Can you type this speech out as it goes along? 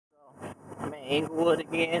Inglewood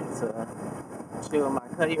again to chill with my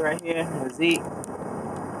Cuddy right here. And Zeke,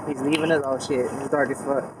 he's leaving us. Oh shit, it's dark as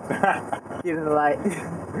fuck. Giving the light.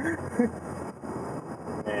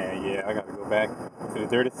 Yeah, I gotta go back to the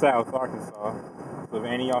dirty South, Arkansas. So if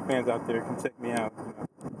any of y'all fans out there can check me out,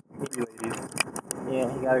 you ladies. Yeah,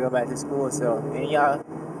 he gotta go back to school. So any of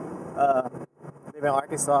y'all live in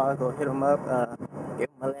Arkansas, go hit him up. Give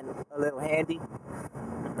him a little handy.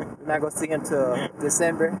 We're not gonna see him till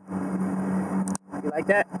December. You like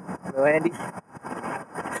that? Little handy?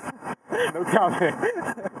 No comment.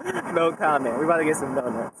 No comment. We're about to get some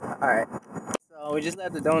donuts. Alright. So we just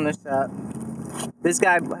left the donut shop. This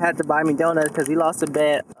guy had to buy me donuts because he lost a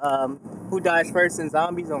bet. Who dies first in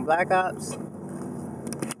zombies on Black Ops?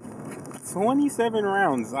 27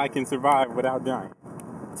 rounds I can survive without dying.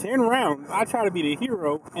 10 rounds, I try to be the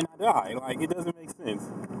hero and I die. Like, it doesn't make sense.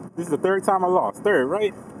 This is the third time I lost. Third,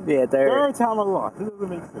 right? Yeah, Third time I lost. It doesn't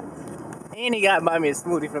make sense. And he got to buy me a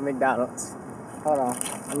smoothie from McDonald's. Hold on.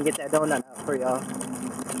 Let me get that donut out for y'all.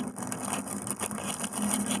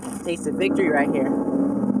 Taste of victory right here.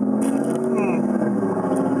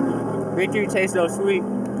 Victory tastes so sweet.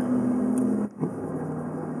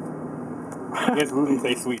 I guess losing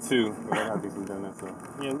tastes sweet too. But I gotta do some donuts, so.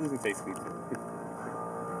 Yeah, losing tastes sweet too.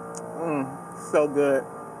 So good.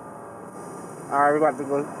 Alright, we're about to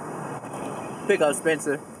go pick up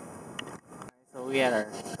Spencer. So we at our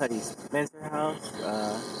Cuddy Spencer house.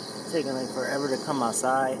 Taking like forever to come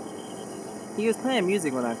outside. He was playing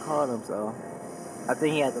music when I called him, so I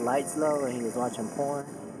think he had the lights low and he was watching porn.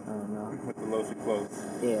 I don't know. With the lotion closed.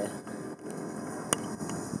 Yeah.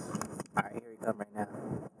 Alright, here we come right now.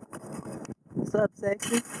 What's up,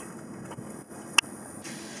 sexy?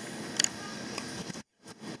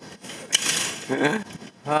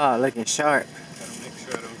 Oh, looking sharp. Gotta make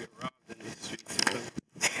sure I don't get robbed in these streets.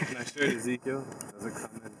 I'm not sure Ezekiel doesn't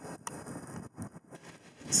come in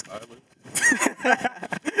silent.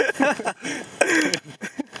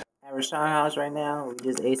 At Rashawn's house right now, we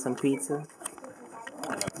just ate some pizza.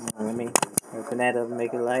 Let me open that up and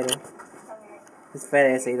make it lighter. This fat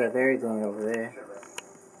ass ate up everything over there.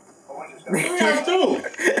 Yours too!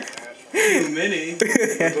 Too many.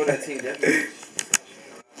 Go that team, definitely.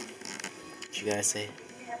 What you guys say?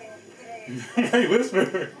 Hey,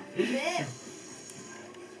 whisper.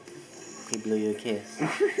 He blew you a kiss.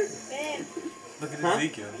 Look at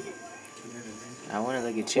Ezekiel. I want to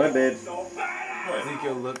look at you. What, babe?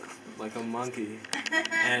 Ezekiel looked like a monkey.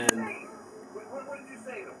 And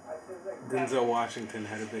Denzel Washington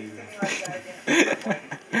had a baby.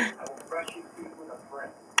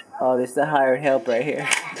 Oh, this is the hired help right here.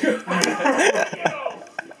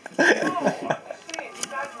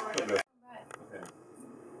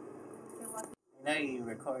 Now you're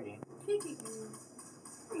recording.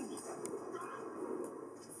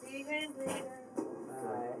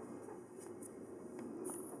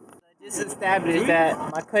 Just established that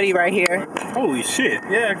my Cuddy right here. Holy shit.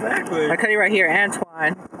 Yeah, exactly. My Cuddy right here,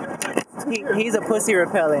 Antoine. He's a pussy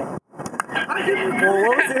repellent. Well,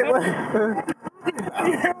 what was it?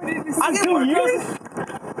 I get more girls.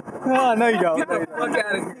 Oh, no, you don't. Get the fuck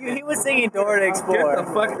out of here. He was singing Dora the Explorer. Get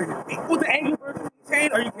the fuck out of here. With the Angry Birds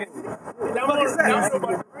keychain? Are you kidding? What the fuck is that?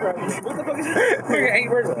 What the fuck is that? Angry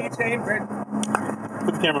Birds keychain?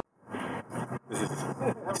 Put the camera. This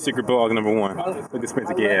is secret blog number 1. Look at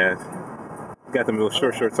Spencer gay ass. Got them little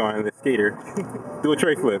short shorts on and the skater. Do a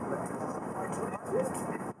tray flip.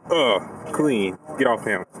 Clean. Get off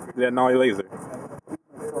him. Do that nollie laser.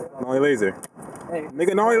 Nollie laser.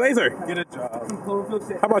 Nigga, nollie laser. Get a job.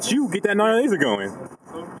 How about you get that nollie laser going?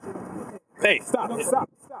 Hey, stop. Stop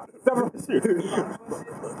my shoes.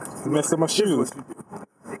 You messed up my shoes. Look,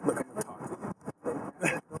 I'm gonna talk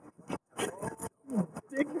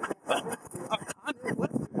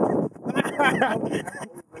to you.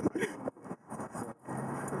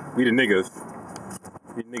 We the niggas.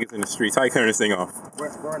 We the niggas in the streets. How you turn this thing off?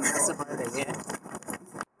 We're in the suburban, yeah.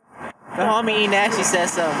 The homie E. Nashy said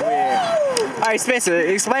something weird. Alright, Spencer,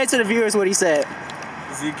 explain to the viewers what he said.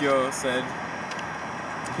 Ezekiel said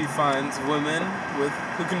he finds women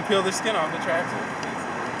who can peel their skin off attractive.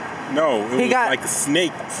 No, it was like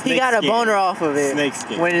snake. He got a boner off of it. Snake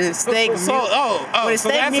skin. When the snake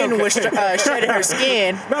mutant was shedding her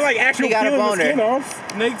skin, not like actual he got a boner.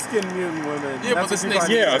 Snake skin mutant women. Yeah, but the snake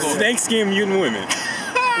skin. Yeah, snake skin mutant women.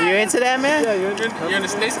 You into that, man? Yeah, You're in the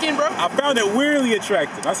snake skin, bro? I found it weirdly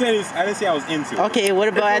attractive. I didn't say I was into it. Okay, what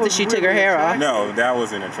about after she took her hair off? No, that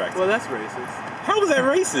wasn't attractive. Well, that's racist. How was that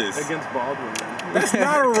racist? Against bald women. That's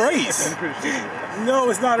not a race. I'm pretty sure. No,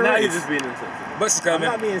 it's not a Now race. you're just being insensitive. Bus is I'm coming.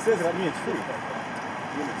 not being insensitive. I'm being true.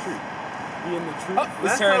 Being true. Be in the truth.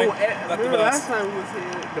 Last time we was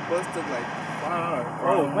here, the bus took like 5 hours.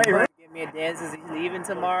 Oh, wait, right? Give me a dance. Is he leaving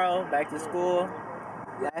tomorrow? Back to school?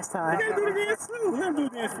 Last time. We gotta do the dance too. We gotta do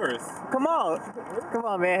the dance first. Come on. Come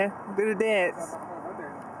on, man. Do the dance.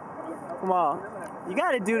 Come on. You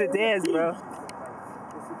gotta do the dance, bro.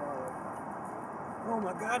 Oh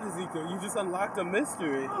my God, Ezekiel, you just unlocked a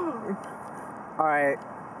mystery. Alright.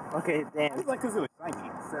 Okay, dance. It's like because it was shiny.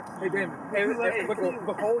 Hey, damn it. Hey,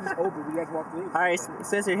 the hole is open. We got to walk through. Alright,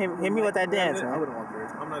 Spencer, hit me with that dance, I man. wouldn't walk through.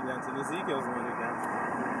 I'm not dancing. Ezekiel's the one who dances.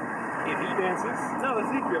 If he dances? No,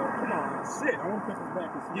 Ezekiel. Come on. Shit, I want to put him back.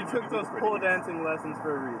 You took those pole dancing lessons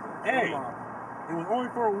for a reason. Hey, it was only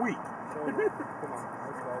for a week. Come on.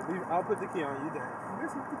 Let's go. I'll put the key on you dance.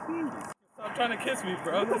 This is the key. Stop trying to kiss me,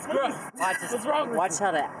 bro. That's gross. What's wrong with Watch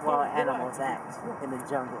how the wild animals act in the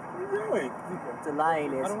jungle. What are you doing? The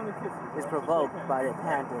lion I don't want to kiss you. is provoked by the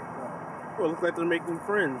panther. Well, it looks like they're making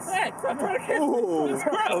friends. Hey, stop trying to kiss me. It's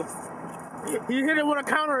gross. He hit it with a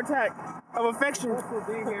counterattack of affection.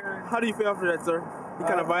 How do you feel after that, sir? He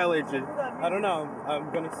kind of violated you. I don't know. I'm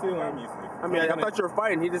going to sue him. I mean, I thought you were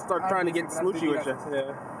fighting. He just started trying to get smoochy with you.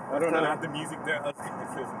 Yeah. I don't know. Not the music that us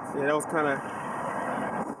citizens. Yeah, that was kind of...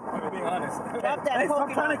 I'm being honest. Drop that Pokemon.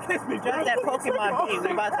 Stop trying to kiss me, Drop that Pokemon beat.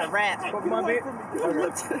 We're about to rap. Pokemon bait?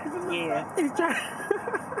 Yeah. He's trying...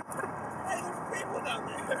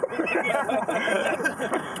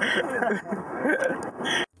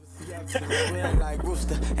 Like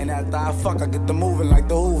rooster, and after I fuck, I get the moving like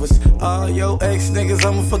the Hoovers. All your ex niggas,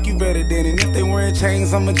 I'ma fuck you better than. And if they wearing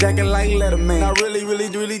chains, I'ma jacket like Letterman. I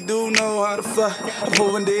really do know how to fuck. I'm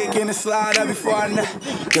moving dick in and slide out before I know.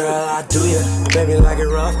 Girl, I do ya, baby, like it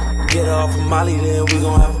rough. Get off of Molly, then we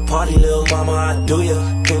gon' have a party, little mama. I do ya,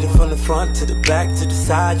 hit it from the front to the back to the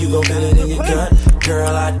side. You gon' feel it in your gut.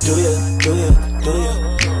 Girl, I do ya.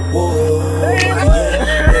 Whoa,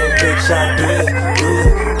 yeah, bitch, I do ya.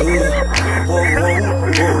 Whoa.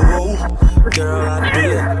 Girl, I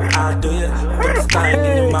do ya. Put the thing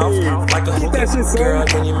in your mouth like a hookah. Girl,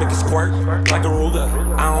 then you make it squirt like a Ruger.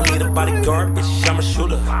 I don't need a bodyguard, bitch, I'm a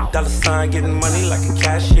shooter. Dollar sign getting money like a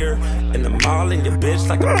cashier. In the mall in your bitch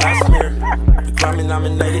like a cashier. You Grammy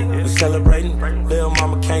nominated, we celebrating. Lil'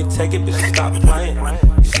 mama can't take it, bitch, stop playing.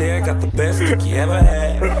 You say I got the best dick you ever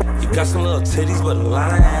had. You got some little titties, but a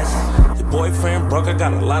lot of ass. Your boyfriend broke, I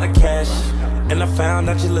got a lot of cash. And I found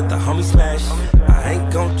out you let the homie smash. I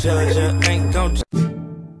ain't gon' judge ya, ain't gon' judge.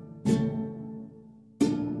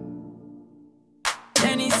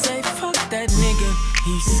 And he say, fuck that nigga,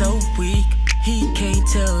 he's so weak. He can't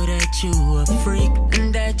tell that you a freak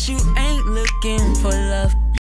and that you ain't looking for love.